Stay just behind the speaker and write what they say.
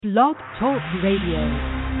Blog Talk Radio.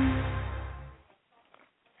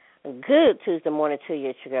 Good Tuesday morning to you.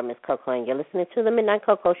 It's your girl, Miss Coco, and you're listening to the Midnight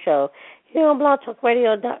Coco Show here on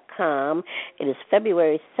blogtalkradio.com. It is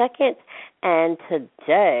February 2nd, and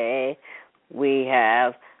today we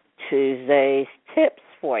have Tuesday's tips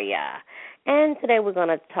for you. And today we're going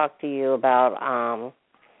to talk to you about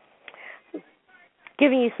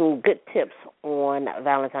giving you some good tips on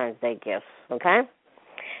Valentine's Day gifts, okay?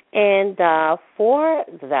 And for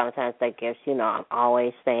the Valentine's Day gifts, you know, I'm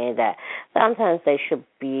always saying that Valentine's Day should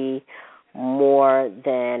be more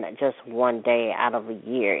than just one day out of a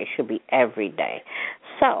year. It should be every day.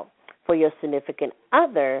 So for your significant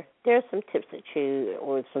other, there's some tips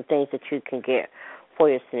or some things that you can get for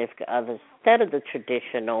your significant other. Instead of the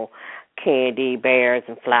traditional candy, bears,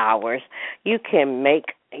 and flowers, you can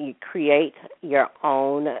create your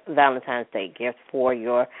own Valentine's Day gift for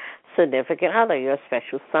your significant other, your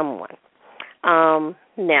special someone.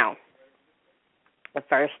 Now, the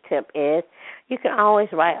first tip is you can always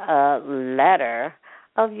write a letter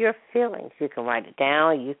of your feelings. You can write it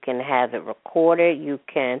down. You can have it recorded.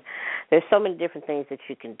 There's so many different things that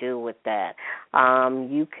you can do with that.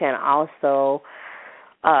 You can also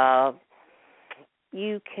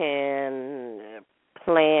you can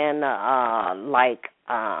plan like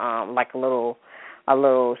a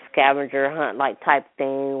little scavenger hunt like type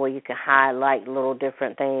thing where you can highlight little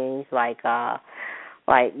different things like for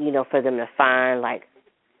them to find like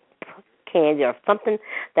candy or something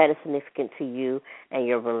that is significant to you and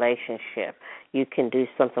your relationship. You can do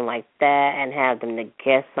something like that and have them to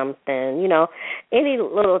guess something, any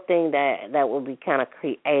little thing that will be kind of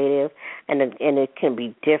creative and it can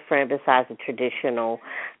be different besides the traditional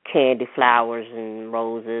candy, flowers, and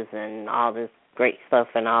roses and all this great stuff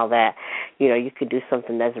and all that. You could do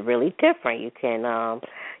something that's really different. You can,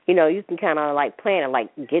 you can kind of like plan it,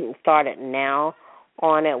 like getting started now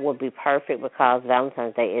on it would be perfect because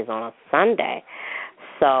Valentine's Day is on a Sunday.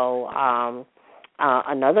 So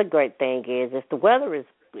another great thing is if the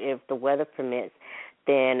weather permits,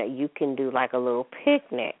 then you can do like a little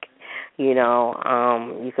picnic. You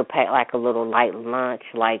could pack like a little light lunch,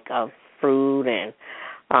 like fruit and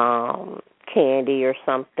candy or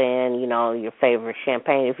something. Your favorite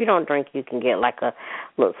champagne. If you don't drink, you can get like a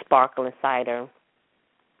little sparkling cider.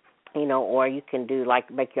 Or you can do like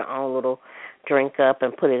make your own little drink up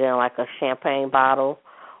and put it in like a champagne bottle,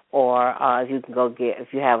 or if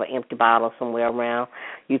you have an empty bottle somewhere around,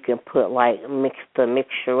 you can mix the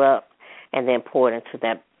mixture up and then pour it into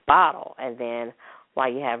that bottle. And then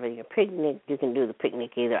while you're having your picnic, you can do the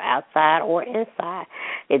picnic either outside or inside.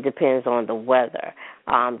 It depends on the weather.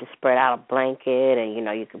 Just spread out a blanket and,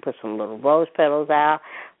 you can put some little rose petals out.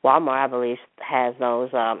 Walmart, I believe, has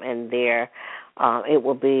those in there. It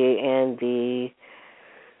will be in the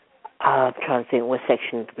I'm trying to think what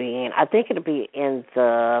section to be in. I think it'll be in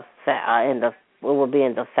it will be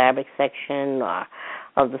in the fabric section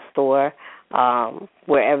of the store,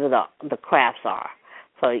 wherever the crafts are.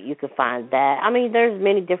 So you can find that. I mean, there's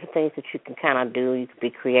many different things that you can kind of do. You can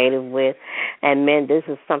be creative with. And men, this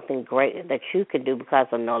is something great that you can do because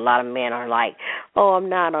I know a lot of men are like, oh, I'm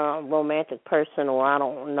not a romantic person, or I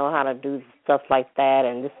don't know how to do stuff like that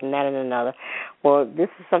and this and that and another. Well, this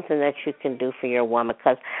is something that you can do for your woman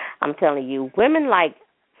because I'm telling you, women like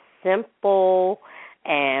simple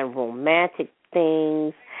and romantic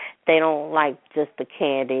things. They don't like just the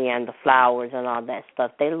candy and the flowers and all that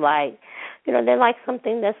stuff. They like, they like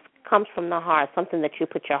something that comes from the heart, something that you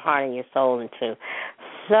put your heart and your soul into.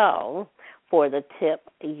 So, for the tip,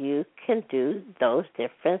 you can do those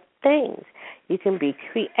different things. You can be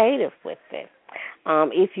creative with it.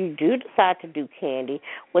 If you do decide to do candy,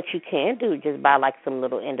 what you can do is just buy like some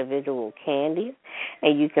little individual candies,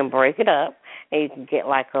 and you can break it up, and you can get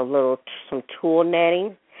like some tulle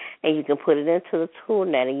netting, and you can put it into the tulle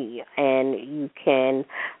netting, and you can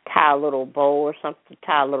tie a little bow or something,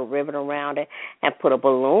 tie a little ribbon around it, and put a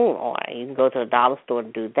balloon on it. You can go to the dollar store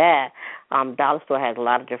and do that. Dollar store has a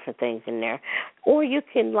lot of different things in there. Or you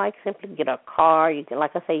can simply get a card. You can,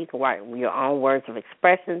 like I say, you can write your own words of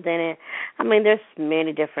expressions in it. I mean, there's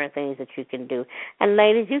many different things that you can do. And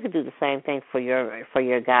ladies, you can do the same thing for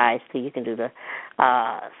your guys too. You can do the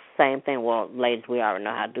same thing. Well, ladies, we already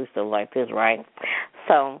know how to do stuff like this, right?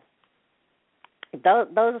 So those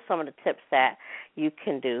are some of the tips that you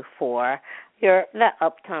can do for the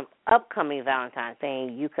upcoming Valentine's Day.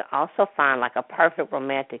 You can also find like a perfect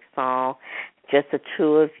romantic song, just the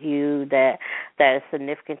two of you that is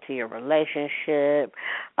significant to your relationship,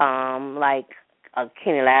 like a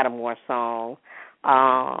Kenny Lattimore song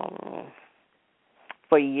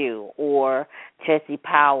for you, or Jesse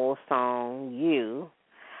Powell song, You.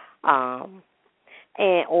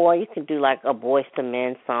 and or you can do like a Boys to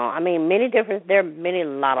Men song. I mean, there are many a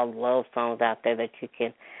lot of love songs out there that you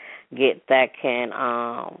can get that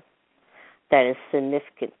is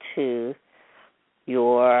significant to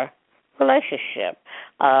your relationship.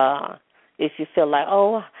 If you feel like,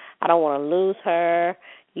 oh, I don't want to lose her,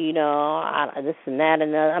 this and that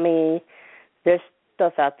and that. I mean, there's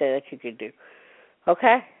stuff out there that you could do.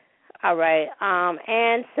 Okay? All right.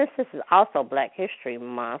 And since this is also Black History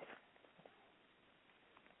Month,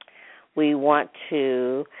 we want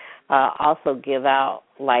to also give out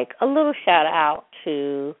like a little shout out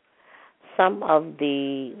to some of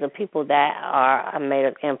the people that are made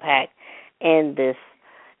an impact in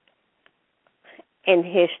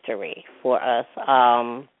history for us,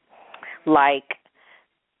 like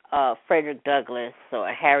Frederick Douglass or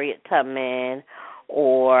Harriet Tubman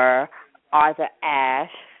or Arthur Ashe.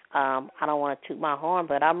 I don't want to toot my horn,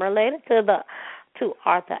 but I'm related to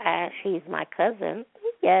Arthur Ashe. He's my cousin.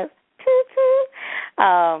 Yes, toot toot.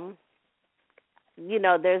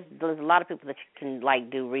 There's a lot of people that you can like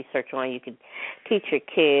do research on. You can teach your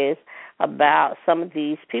kids about some of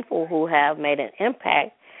these people who have made an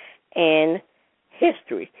impact in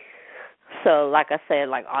history. So, like I said,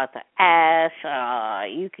 like Arthur Ashe,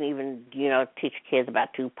 you can even, teach kids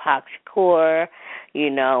about Tupac Shakur,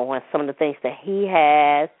 when some of the things that he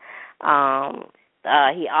has.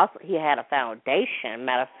 He had a foundation.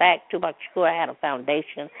 Matter of fact, Tupac Shakur had a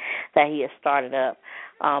foundation that he had started up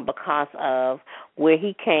because of where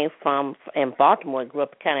he came from in Baltimore. He grew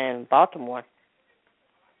up kind of in Baltimore,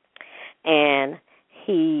 and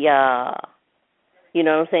he, you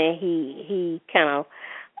know what I'm saying? He kind of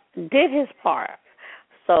did his part.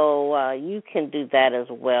 So you can do that as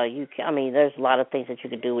well. There's a lot of things that you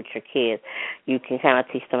can do with your kids. You can kind of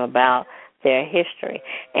teach them about their history.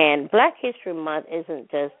 And Black History Month isn't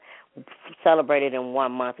just celebrated in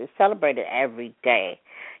one month. It's celebrated every day,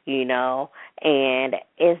 and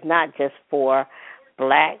it's not just for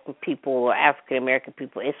Black people or African American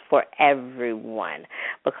people. It's for everyone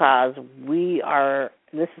because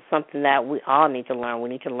this is something that we all need to learn. We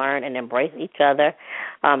need to learn and embrace each other.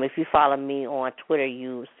 If you follow me on Twitter,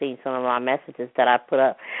 you've seen some of my messages that I put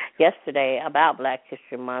up yesterday about Black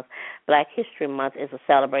History Month. Black History Month is a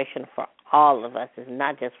celebration for all of us. It's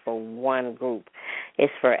not just for one group.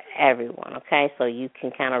 It's for everyone, okay? So you can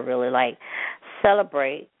kind of really,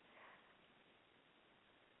 celebrate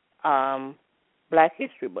Black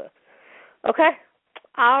History Month. Okay?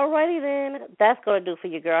 Alrighty then. That's going to do for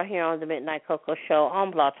you, girl, here on the Midnight Cocoa Show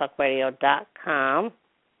on blogtalkradio.com.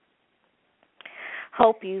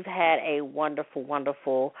 Hope you've had a wonderful,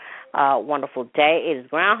 wonderful, wonderful day. It is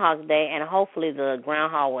Groundhog Day, and hopefully the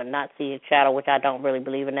groundhog will not see his shadow, which I don't really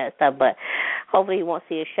believe in that stuff, but hopefully he won't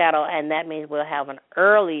see his shadow, and that means we'll have an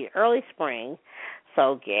early spring.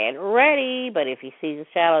 So get ready. But if he sees a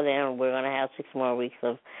shadow, then we're going to have 6 more weeks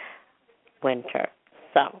of winter.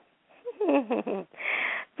 So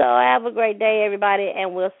have a great day, everybody,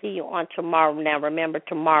 and we'll see you on tomorrow. Now, remember,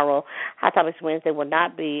 tomorrow, Hot Topics Wednesday will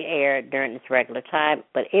not be aired during its regular time,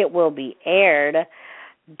 but it will be aired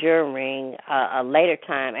during a later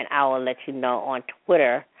time, and I will let you know on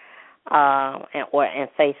Twitter and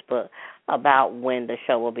Facebook about when the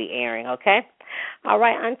show will be airing, okay? All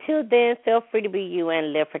right, until then, feel free to be you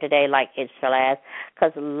and live for today like it shall last,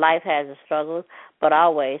 because life has its struggles, but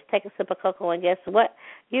always take a sip of cocoa, and guess what?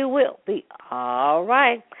 You will be all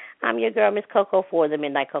right. I'm your girl, Miss Coco, for the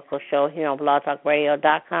Midnight Cocoa Show here on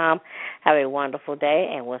blogtalkradio.com. Have a wonderful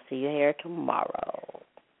day, and we'll see you here tomorrow.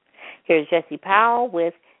 Here's Jesse Powell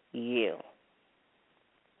with You.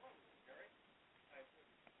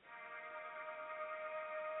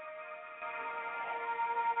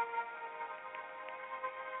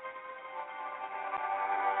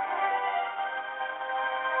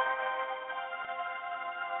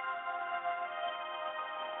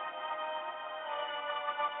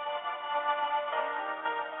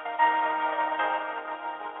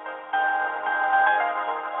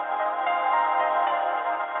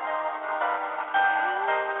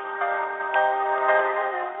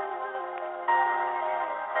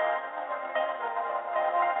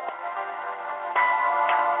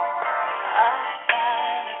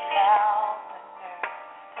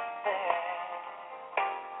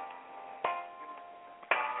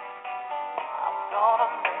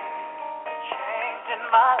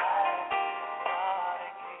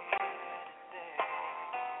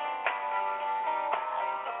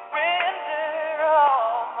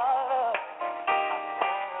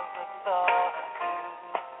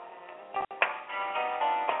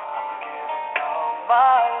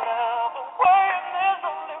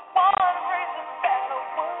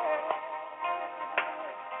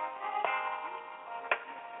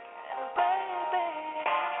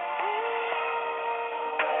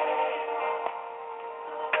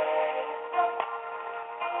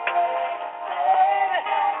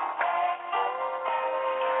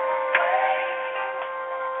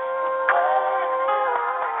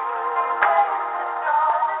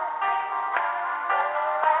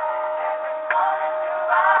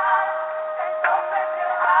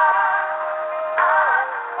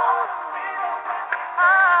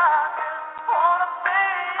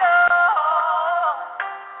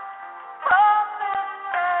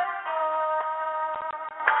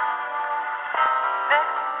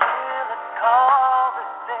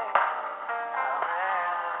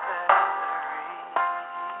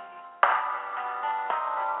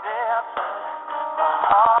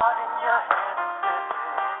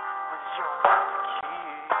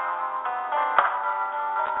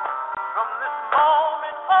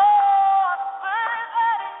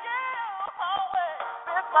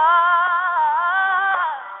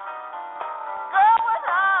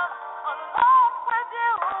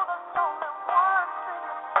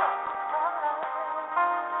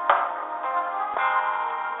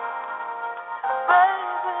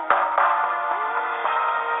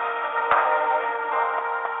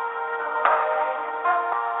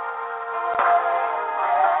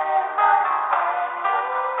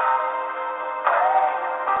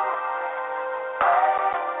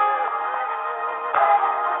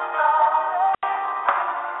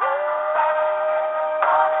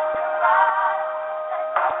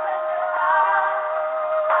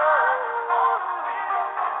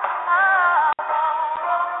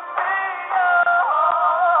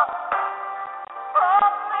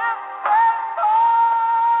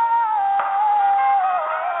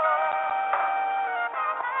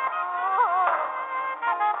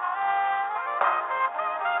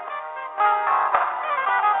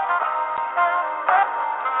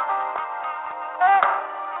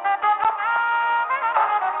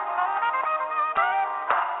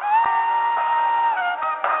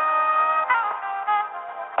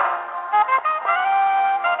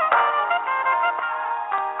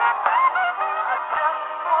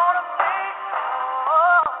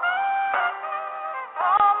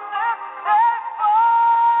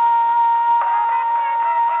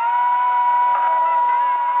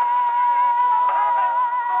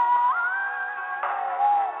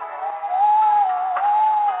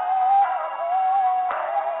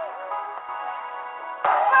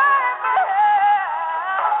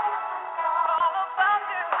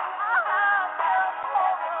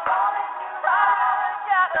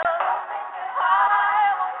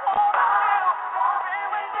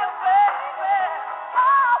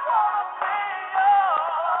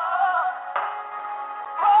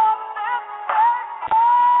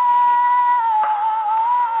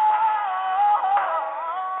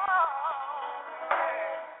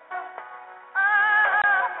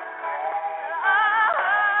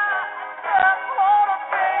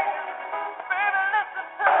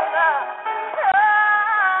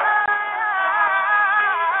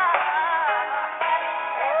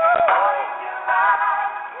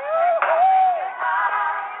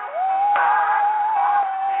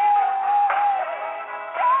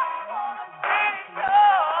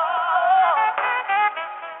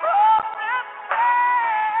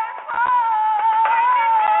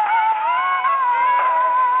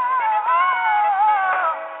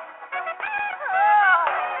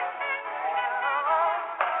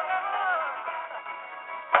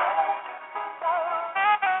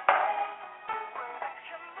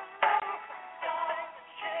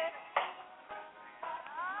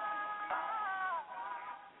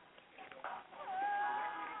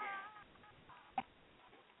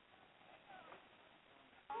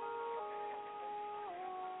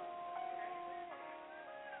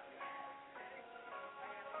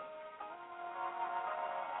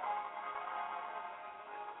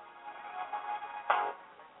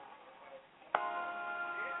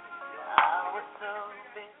 I was so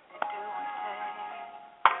busy